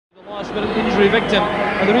Last minute injury victim,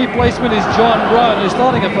 and the replacement is John Brown, who's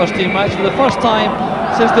starting a first team match for the first time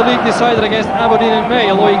since the league decided against Aberdeen in May,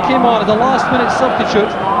 although he came on as a last minute substitute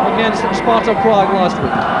against Sparta Prague last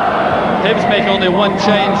week. Hibs make only one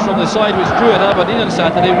change from the side which drew at Aberdeen on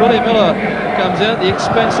Saturday. Willie Miller comes in at the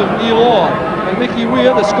expense of Neil Orr, and Mickey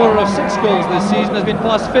Weir, the scorer of 6 goals this season, has been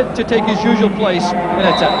passed fit to take his usual place in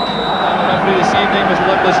attack. Referee this evening was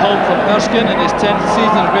Douglas Holt from Erskine. In his 10th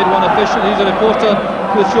season as Grade 1 official, he's a reporter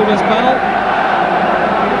to the children's panel.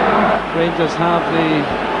 Rangers have the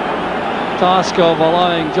task of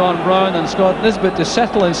allowing John Brown and Scott Nisbet to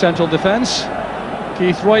settle in central defence.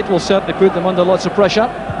 Keith Wright will certainly put them under lots of pressure.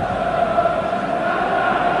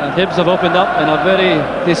 And Hibs have opened up in a very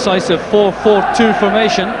decisive 4-4-2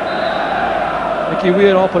 formation. Mickey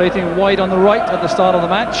Weir operating wide on the right at the start of the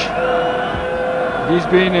match. He's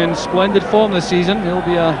been in splendid form this season. He'll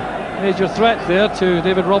be a major threat there to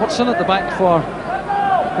David Robertson at the back for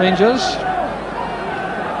Rangers.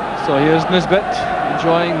 So here's Nisbet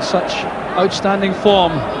enjoying such outstanding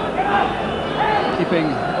form, keeping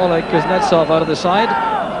Oleg Kuznetsov out of the side.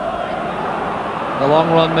 A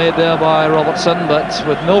long run made there by Robertson, but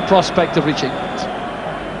with no prospect of reaching it.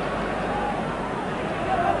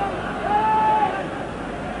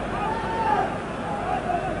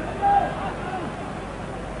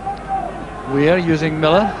 Weir using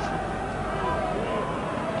Miller.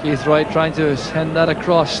 Keith Wright trying to send that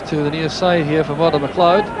across to the near side here for Murdo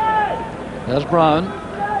McLeod. There's Brown.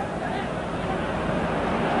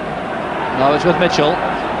 Now it's with Mitchell.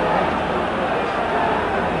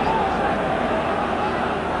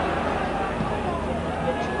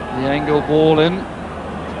 The angle ball in.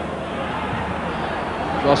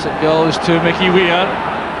 Across it goes to Mickey Weir.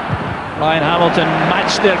 Ryan Hamilton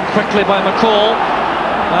matched there quickly by McCall.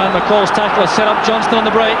 And McCall's tackler set up Johnston on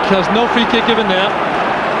the break. There's no free kick given there.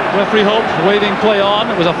 Referee Hope waving play on.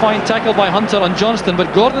 It was a fine tackle by Hunter on Johnston,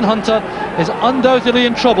 but Gordon Hunter is undoubtedly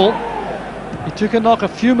in trouble. He took a knock a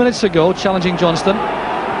few minutes ago, challenging Johnston.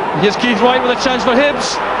 Here's Keith Wright with a chance for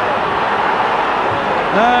Hibs.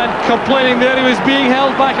 And complaining there, he was being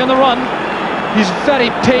held back on the run. He's very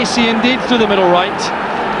pacey indeed through the middle right.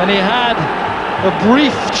 And he had a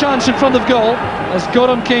brief chance in front of goal as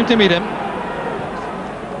Goram came to meet him.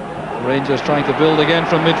 Rangers trying to build again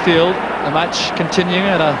from midfield. The match continuing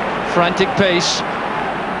at a frantic pace.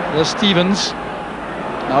 There's Stevens.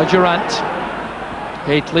 Now Durant.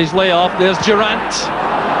 Hateley's layoff. There's Durant.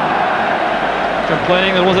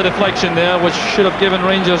 Complaining there was a deflection there, which should have given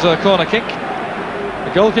Rangers a corner kick.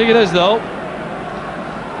 A goal kick it is, though.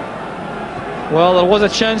 Well, there was a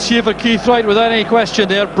chance here for Keith Wright without any question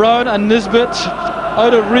there. Brown and Nisbet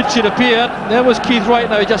out of reach, it appeared. There was Keith Wright.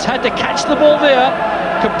 Now he just had to catch the ball there.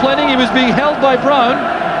 Complaining he was being held by Brown,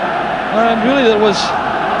 and really there was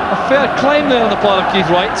a fair claim there on the part of Keith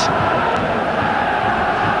Wright.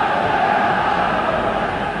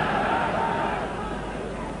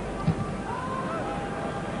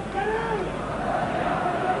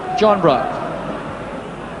 John Brown.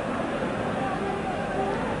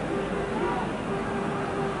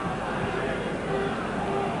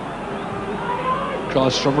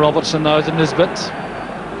 Cross from Robertson now to Nisbet.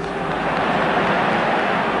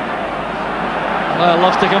 I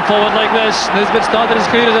love to come forward like this. Nisbet started his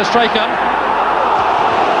career as a striker.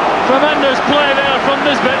 Tremendous play there from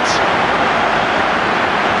Nisbet.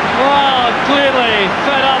 Wow, clearly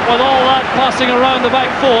fed up with all that passing around the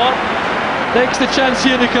back four. Takes the chance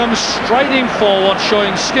here to come striding forward,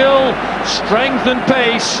 showing skill, strength and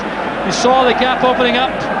pace. He saw the gap opening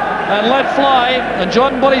up and let fly, and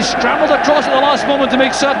John Burridge scrambled across at the last moment to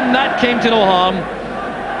make certain that came to no harm.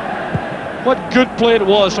 What good play it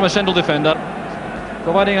was from a central defender,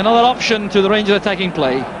 providing another option to the Rangers attacking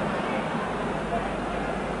play.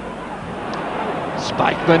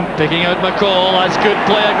 Spackman picking out McCall. That's good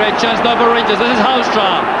play, a great chance now for Rangers. This is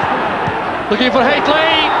Haustra looking for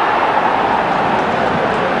Hateley,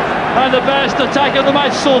 and the best attack of the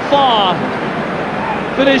match so far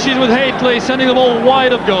finishes with Hateley sending the ball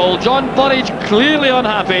wide of goal. John Burridge clearly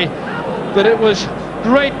unhappy, but it was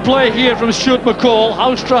great play here from Stuart McCall.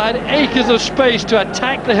 Haustra had acres of space to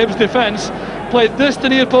attack the Hibs defence. Played this to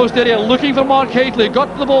near post area looking for Mark Hateley,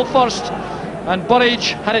 got to the ball first, and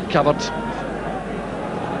Burridge had it covered.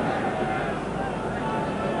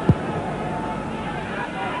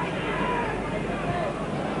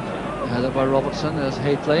 Headed by Robertson, there's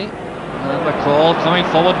Hateley. And McCall coming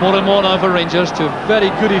forward more and more now for Rangers to very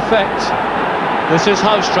good effect. This is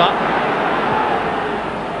Haustra.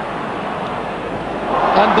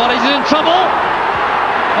 And Burridge is in trouble.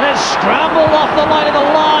 And it's scrambled off the line in the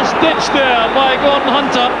last ditch there by Gordon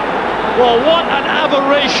Hunter. Well, what an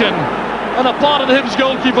aberration on the part of the Hibs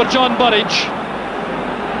goalkeeper, John Burridge.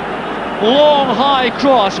 Long, high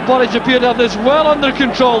cross. Burridge appeared to have this well under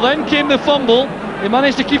control. Then came the fumble. He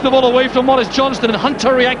managed to keep the ball away from Maurice Johnston, and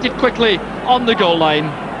Hunter reacted quickly on the goal line.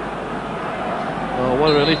 Oh,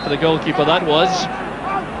 what a relief for the goalkeeper that was.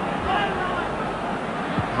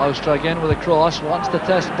 Haustra again with a cross, wants to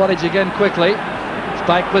test Burridge again quickly. It's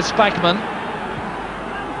back with Spackman.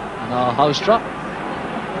 Now Haustra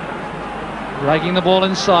dragging the ball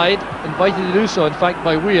inside, invited to do so in fact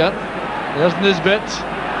by Weir. There's Nisbet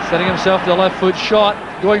setting himself to the left foot shot,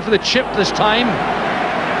 going for the chip this time.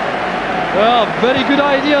 Well, very good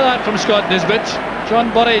idea that from Scott Nisbet.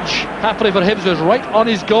 John Burridge, happily for Hibs, was right on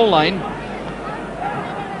his goal line.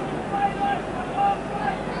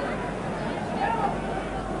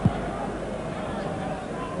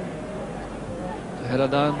 Header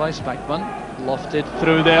down by Spackman, lofted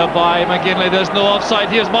through there by McGinley. There's no offside.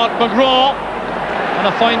 Here's Mark McGraw, and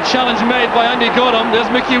a fine challenge made by Andy Goram. There's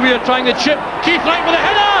Mickey Weir trying the chip. Keith Wright with a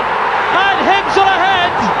header, and Hibs are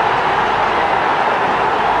ahead.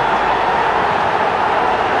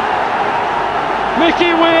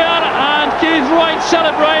 Mickey Weir and Keith Wright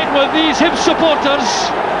celebrate with these Hibs supporters.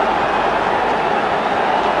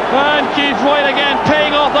 And Keith Wright again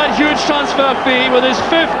paying off that huge transfer fee with his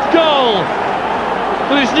 5th goal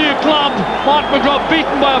for his new club. Mark McGraw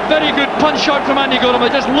beaten by a very good punch out from Andy Goram.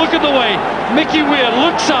 Just look at the way Mickey Weir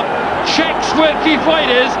looks up, checks where Keith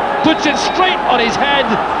Wright is, puts it straight on his head,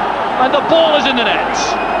 and the ball is in the net.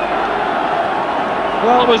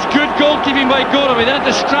 Well, it was good goalkeeping by Goram. He then had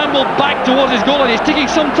to scramble back towards his goal line. He's taking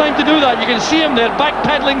some time to do that. You can see him there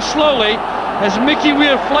backpedaling slowly as Mickey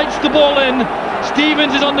Weir flights the ball in.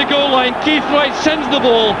 Stevens is on the goal line. Keith Wright sends the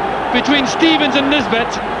ball between Stevens and Nisbet,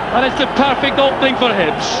 and it's the perfect opening for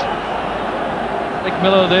Hibs. Nick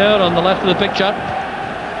Miller there on the left of the picture,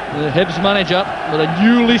 the Hibs manager with a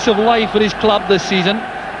new lease of life with his club this season.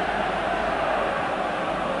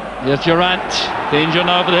 Here's Durant, danger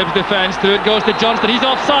now for the Hibs defence. Through it goes to Johnston. He's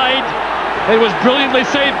offside. It was brilliantly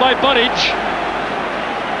saved by Burridge.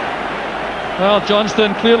 Well,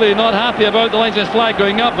 Johnston clearly not happy about the linesman's flag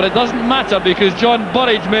going up, but it doesn't matter because John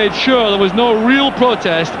Burridge made sure there was no real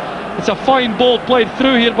protest. It's a fine ball played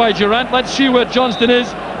through here by Durant. Let's see where Johnston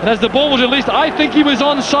is. And as the ball was released, I think he was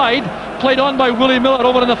onside. Played on by Willie Miller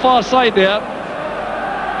over on the far side there.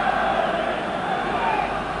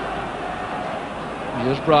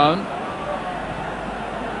 Here's Brown.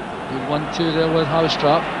 Good 1-2 there with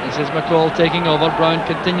Haustra. This is McCall taking over. Brown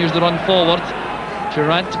continues the run forward.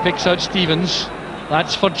 Durant picks out Stevens.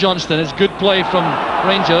 That's for Johnston. It's good play from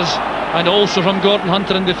Rangers and also from Gordon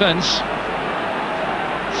Hunter in defence.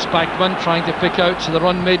 Spackman trying to pick out the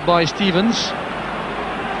run made by Stevens.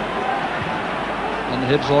 And the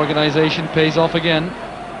Hibs organisation pays off again.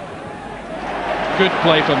 Good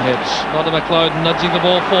play from Hibs. Roddy McLeod nudging the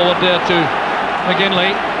ball forward there to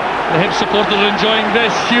McGinley. The Hibs supporters are enjoying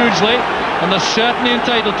this hugely, and they're certainly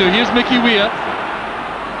entitled to. Here's Mickey Weir.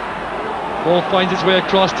 Ball finds its way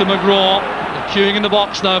across to McGraw. They're queuing in the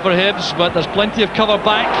box now for Hibs, but there's plenty of cover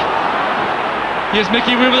back. Here's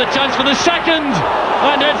Mickey Weir with a chance for the second,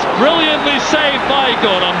 and it's brilliantly saved by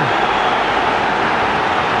Goram.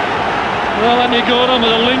 Well, Andy Goram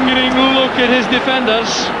with a lingering look at his defenders.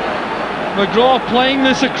 McGraw playing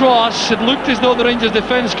this across. It looked as though the Rangers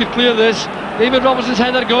defence could clear this. David Robertson's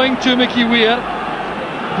header going to Mickey Weir.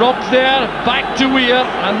 Dropped there, back to Weir,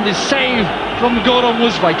 and the save from Goram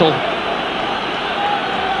was vital.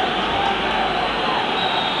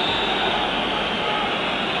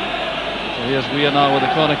 So here's Weir now with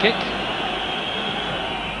a corner kick.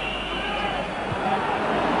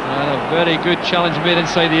 And a very good challenge made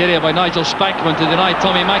inside the area by Nigel Spackman to deny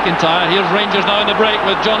Tommy McIntyre. Here's Rangers now in the break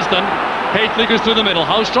with Johnston. Hateley goes through the middle,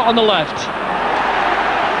 Haustra on the left.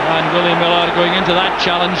 And Willie Miller going into that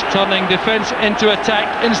challenge, turning defence into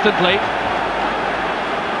attack instantly.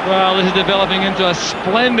 Well, this is developing into a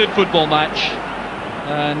splendid football match.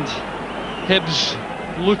 And Hibs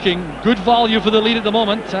looking good value for the lead at the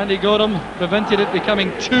moment. Andy Goram prevented it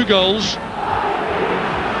becoming 2 goals.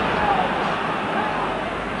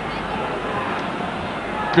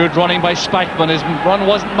 Good running by Spackman. His run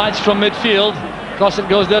wasn't matched from midfield. Cross it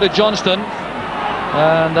goes there to Johnston.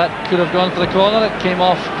 And that could have gone for the corner. It came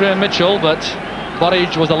off Graham Mitchell, but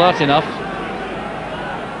Burridge was alert enough.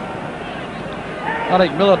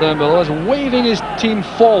 Alec Miller down below is waving his team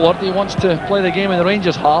forward. He wants to play the game in the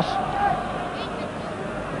Rangers half.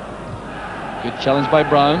 Good challenge by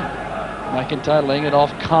Brown. McIntyre laying it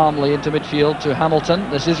off calmly into midfield to Hamilton.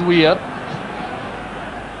 This is Weir.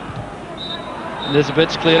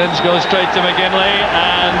 Elizabeth's clearance goes straight to McGinley,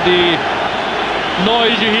 and the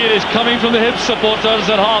noise you hear is coming from the Hibs supporters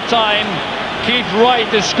at half-time. Keith Wright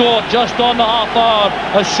has scored just on the half hour,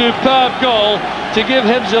 a superb goal to give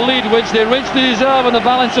Hibs a lead, which they richly deserve in the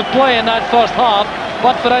balance of play in that first half.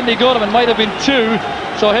 But for Andy Goram, it might have been 2.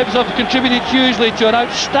 So Hibs have contributed hugely to an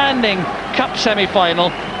outstanding cup semi-final.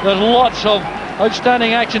 There's lots of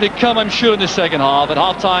outstanding action to come, I'm sure, in the second half. At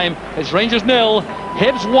half-time, it's Rangers 0,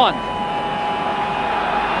 Hibs 1.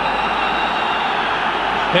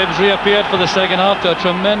 Hibs reappeared for the second half to a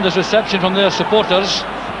tremendous reception from their supporters.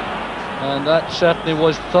 And that certainly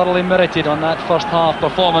was thoroughly merited on that first half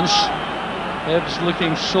performance. Hibs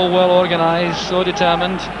looking so well organised, so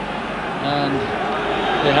determined, and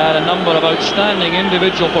they had a number of outstanding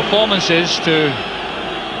individual performances to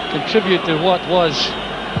contribute to what was,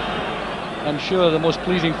 I'm sure, the most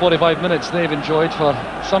pleasing 45 minutes they've enjoyed for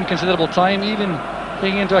some considerable time, even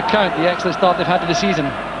taking into account the excellent start they've had to the season.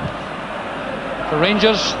 For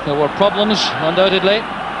Rangers, there were problems, undoubtedly.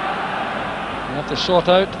 They have to sort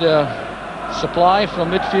out their supply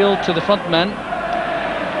from midfield to the front men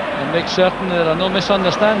and make certain there are no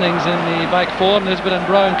misunderstandings in the back four. Nisbet and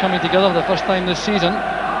Brown coming together for the first time this season.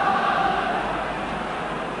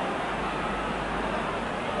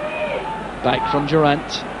 Back from Durant,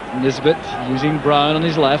 Nisbet using Brown on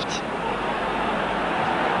his left.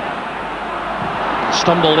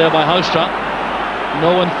 Stumble there by Houstra.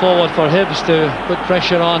 No one forward for Hibs to put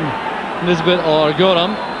pressure on Nisbet or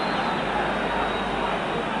Goram.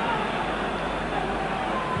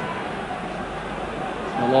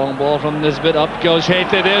 A long ball from Nisbet, up goes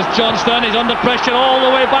Hateley. There's Johnston, he's under pressure all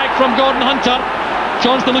the way back from Gordon Hunter.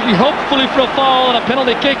 Johnston looking hopefully for a foul and a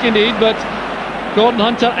penalty kick indeed, but Gordon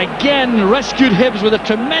Hunter again rescued Hibs with a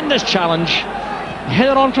tremendous challenge.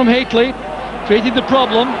 Header on from Hateley, created the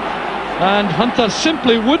problem, and Hunter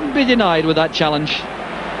simply wouldn't be denied with that challenge.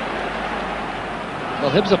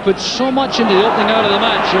 Well, Hibs have put so much into the opening out of the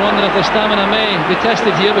match, you wonder if their stamina may be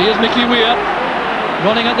tested here, but here's Mickey Weir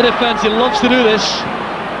running at the defence. He loves to do this.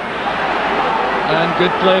 And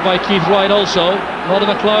good play by Keith Wright also. Roddy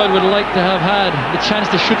McLeod would like to have had the chance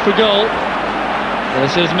to shoot for goal.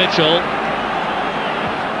 This is Mitchell.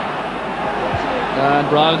 And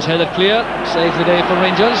Brown's headed clear, saves the day for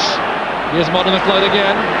Rangers. Here's Martin McLeod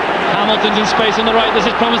again. Hamilton's in space on the right. This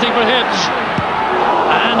is promising for Hibs.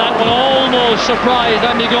 And that one almost surprised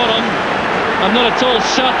Andy Goram. I'm not at all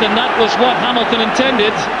certain that was what Hamilton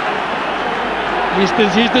intended.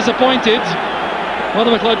 He's disappointed.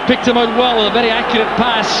 Martin McLeod picked him out well with a very accurate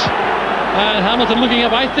pass. And Hamilton looking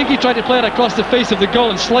up, I think he tried to play it across the face of the goal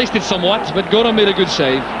and sliced it somewhat, but Goram made a good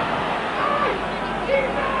save.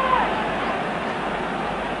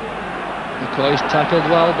 McCoist tackled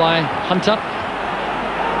well by Hunter.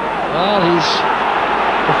 Well, he's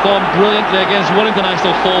performed brilliantly against one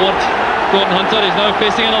international forward, Gordon Hunter. He's now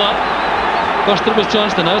facing another. First it was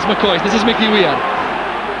Johnston, now it's McCoist. This is Mickey Weir.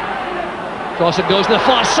 Cross it goes to the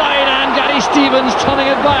far side, and Gary Stevens turning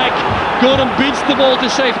it back. Goram beats the ball to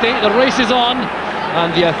safety. The race is on,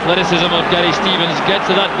 and the athleticism of Gary Stevens gets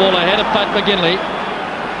to that ball ahead of Pat McGinley.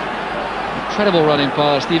 Incredible running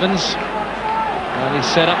power, Stevens. And he's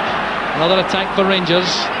set up another attack for Rangers.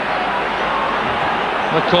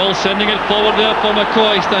 McCall sending it forward there for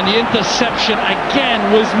McCoist, and the interception again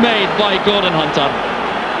was made by Gordon Hunter.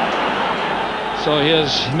 So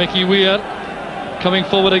here's Mickey Weir coming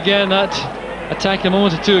forward again. That attack a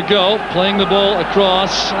moment or two ago, playing the ball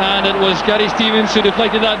across, and it was Gary Stevens who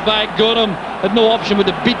deflected that back. Goram had no option but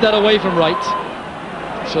to beat that away from right.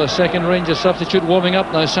 So a second Rangers substitute warming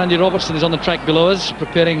up now. Sandy Robertson is on the track below us,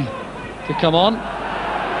 preparing to come on.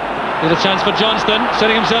 Here's a chance for Johnston,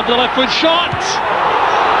 setting himself for the left foot shot.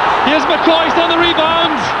 Here's McCoist on the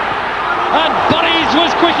rebound, and Burridge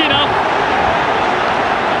was quick enough.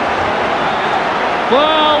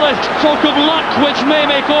 Well, a stroke of luck which may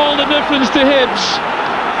make all the difference to Hibs.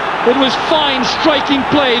 It was fine striking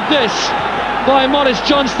play, this, by Maurice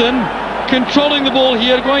Johnston, controlling the ball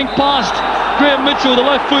here, going past Graham Mitchell, the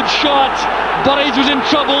left foot shot. Burridge was in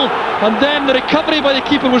trouble, and then the recovery by the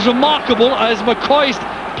keeper was remarkable as McCoist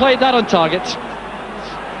played that on target.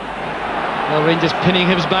 Well, Rangers pinning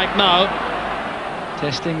Hibs back now,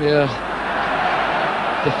 testing their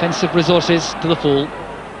defensive resources to the full.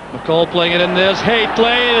 McCall playing it in, there's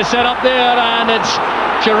Hateley, the set up there, and it's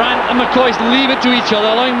Durant and McCoist leave it to each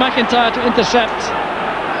other, allowing McIntyre to intercept.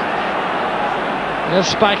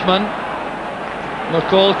 There's Spackman.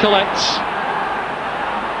 McCall collects,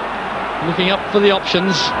 looking up for the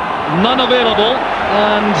options, none available,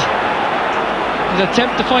 and his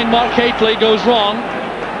attempt to find Mark Hateley goes wrong.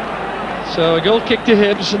 So a goal kick to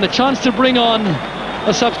Hibs and the chance to bring on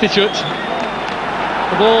a substitute.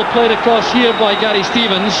 The ball played across here by Gary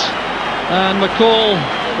Stevens, and McCall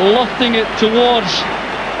lofting it towards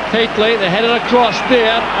Hateley. They headed across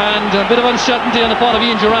there, and a bit of uncertainty on the part of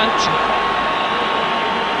Ian Durrant.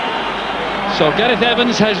 So Gareth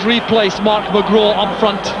Evans has replaced Mark McGraw up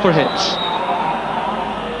front for Hibs.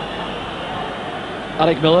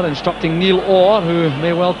 Alec Miller instructing Neil Orr, who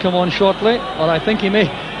may well come on shortly, or I think he may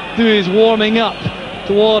do his warming up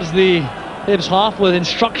towards the Hibs half with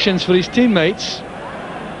instructions for his teammates.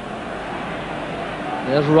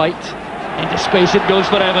 There's Wright, into space it goes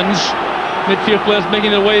for Evans. Midfield players making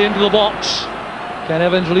their way into the box. Can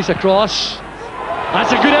Evans release a cross?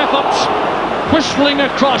 That's a good effort, whistling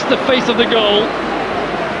across the face of the goal.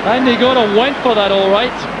 And Goram went for that all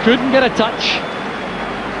right, couldn't get a touch.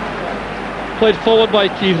 Played forward by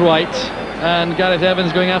Keith Wright, and Gareth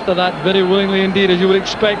Evans going after that very willingly indeed, as you would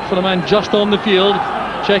expect for the man just on the field,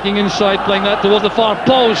 checking inside, playing that towards the far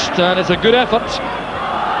post, and it's a good effort.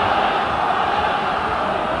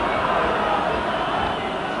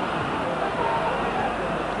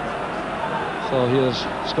 So here's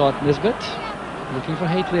Scott Nisbet looking for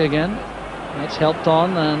Hateley again. That's helped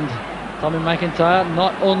on, and Tommy McIntyre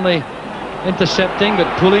not only intercepting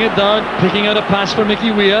but pulling it down, picking out a pass for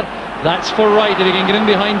Mickey Weir. That's for Wright if he can get in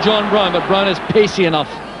behind John Brown, but Brown is pacey enough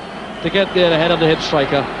to get there ahead of the Hibs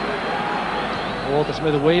striker. Walter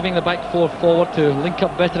Smith waving the back four forward to link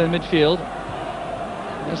up better in midfield.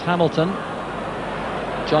 There's Hamilton.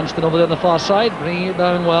 Johnston over there on the far side, bringing it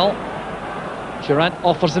down well. Durrant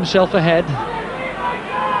offers himself ahead.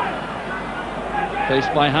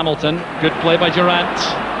 Faced by Hamilton. Good play by Durrant.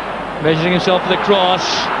 Measuring himself for the cross.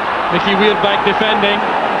 Mickey Weir back defending.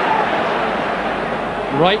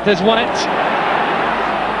 Wright has won it.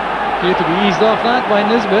 Appeared to be eased off that by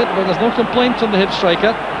Nisbet, but there's no complaint from the Hibs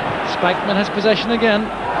striker. Spackman has possession again.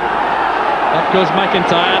 Up goes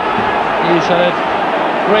McIntyre. He's had a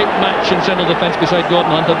great match in central defence beside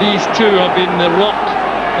Gordon Hunter. These two have been the rock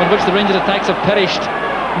on which the Rangers attacks have perished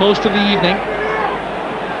most of the evening.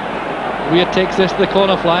 Weir takes this to the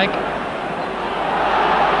corner flag.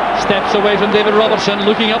 Steps away from David Robertson,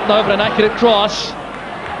 looking up now for an accurate cross.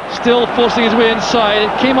 Still forcing his way inside.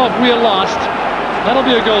 It came off Weir last. That'll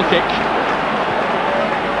be a goal kick.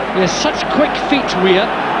 He has such quick feet, Weir.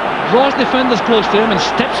 Draws defenders close to him and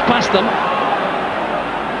steps past them.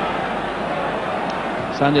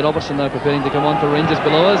 Sandy Robertson now preparing to come on for Rangers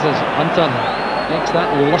below us as Hunter makes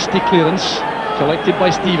that lusty clearance, collected by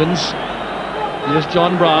Stevens. Here's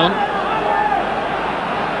John Brown.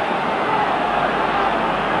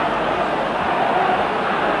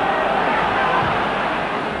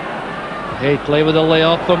 Hateley with a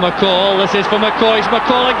layoff for McCall. This is for McCoist.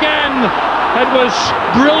 McCall again. It was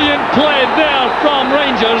brilliant play there from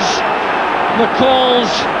Rangers. McCall's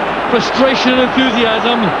frustration and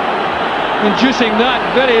enthusiasm inducing that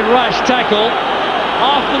very rash tackle.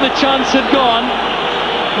 After the chance had gone,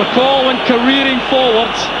 McCall went careering forward,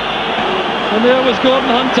 and there was Gordon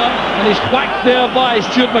Hunter, and he's whacked there by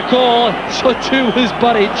Stuart McCall. So too was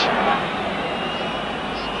Burridge.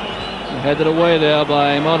 Headed away there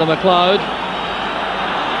by Martin McLeod.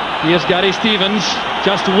 Here's Gary Stevens.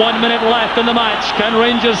 Just 1 minute left in the match. Can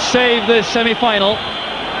Rangers save this semi-final?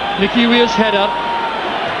 Mickey Weir's header.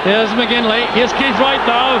 Here's McGinley. Here's Keith Wright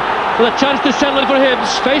now with a chance to settle it for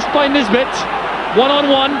Hibs. Faced by Nisbet.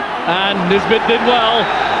 One-on-one. And Nisbet did well.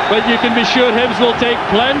 But you can be sure Hibs will take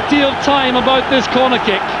plenty of time about this corner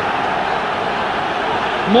kick.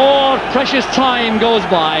 More precious time goes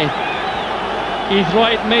by. Keith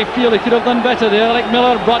Wright may feel he could have done better there. Alec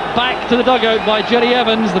Miller brought back to the dugout by Jerry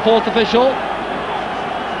Evans, the fourth official.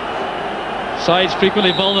 Sides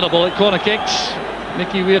frequently vulnerable at corner kicks.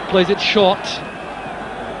 Mickey Weir plays it short.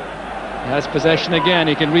 He has possession again.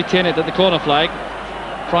 He can retain it at the corner flag.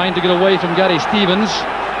 Trying to get away from Gary Stevens.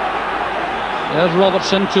 There's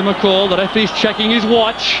Robertson to McCall. The referee's checking his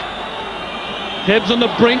watch. Hibs on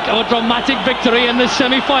the brink of a dramatic victory in this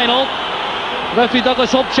semi-final. Referee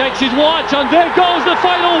Douglas Hope checks his watch, and there goes the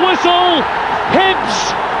final whistle. Hibs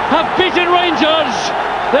have beaten Rangers.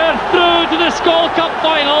 They're through to the Skol Cup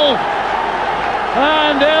final.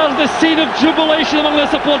 And there's the scene of jubilation among the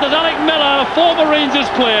supporters. Alec Miller, a former Rangers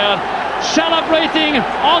player, celebrating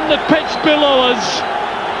on the pitch below us.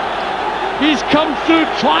 He's come through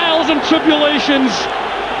trials and tribulations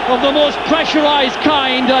of the most pressurised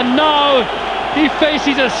kind, and now he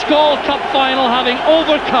faces a Skol Cup final, having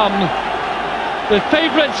overcome the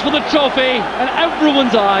favourites for the trophy in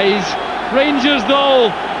everyone's eyes. Rangers,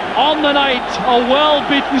 though, on the night, a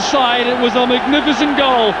well-beaten side. It was a magnificent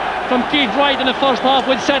goal from Keith Wright in the first half,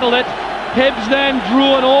 which settled it. Hibs then drew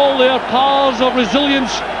on all their powers of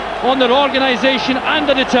resilience, on their organisation and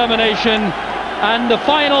their determination. And the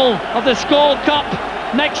final of the Skol Cup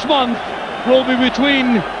next month will be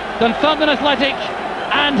between Dunfermline Athletic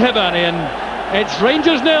and Hibernian. It's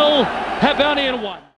Rangers 0, Hibernian 1.